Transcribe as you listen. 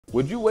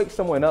Would you wake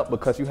someone up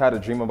because you had a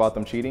dream about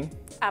them cheating?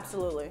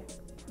 Absolutely.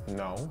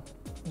 No.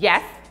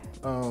 Yes.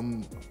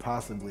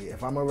 Possibly.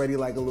 If I'm already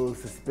like a little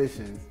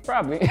suspicious.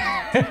 Probably.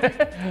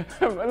 A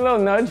little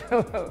nudge,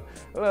 a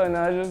little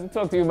nudge. Just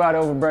talk to you about it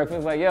over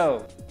breakfast, like,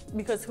 yo.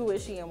 Because who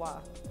is she and why?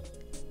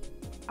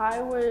 I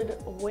would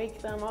wake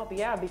them up,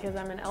 yeah, because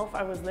I'm an elf.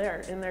 I was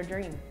there in their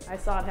dream. I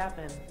saw it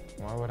happen.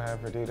 Why would I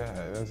ever do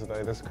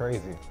that? That's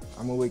crazy.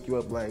 I'm gonna wake you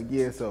up like,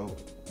 yeah, so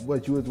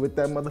what, you was with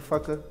that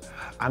motherfucker?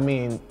 I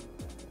mean,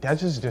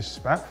 that's just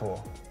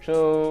disrespectful.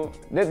 So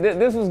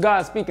this was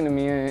God speaking to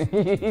me,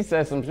 and he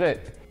said some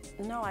shit.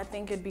 No, I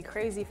think it'd be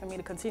crazy for me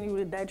to continue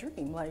with that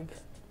dream. Like,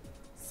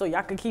 so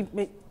y'all can keep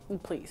me,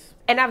 please.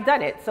 And I've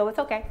done it, so it's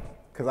okay.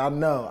 Cause I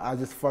know, I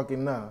just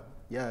fucking know.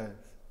 Yes,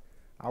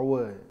 I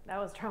would. That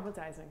was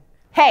traumatizing.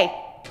 Hey,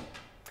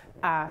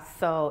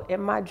 so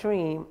in my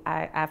dream,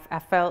 I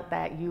felt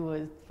that you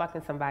was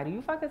fucking somebody.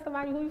 You fucking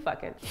somebody? Who you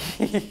fucking?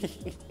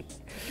 It's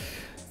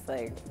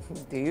like,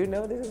 do you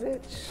know this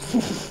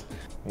bitch?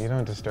 You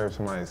don't disturb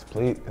somebody's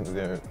sleep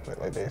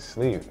like they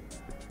sleep.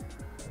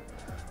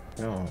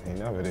 No, you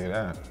never do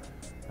that.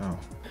 No.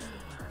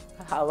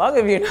 How long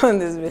have you known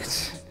this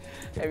bitch?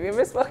 Have you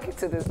ever spoken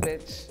to this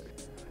bitch?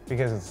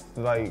 Because it's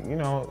like, you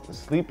know,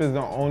 sleep is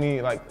the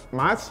only, like,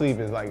 my sleep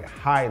is like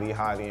highly,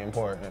 highly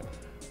important.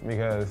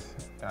 Because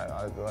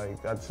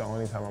like, that's the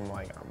only time I'm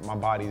like, my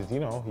body's, you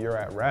know, you're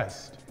at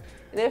rest.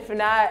 And if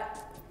not,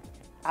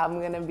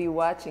 I'm gonna be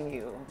watching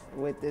you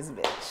with this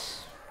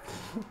bitch.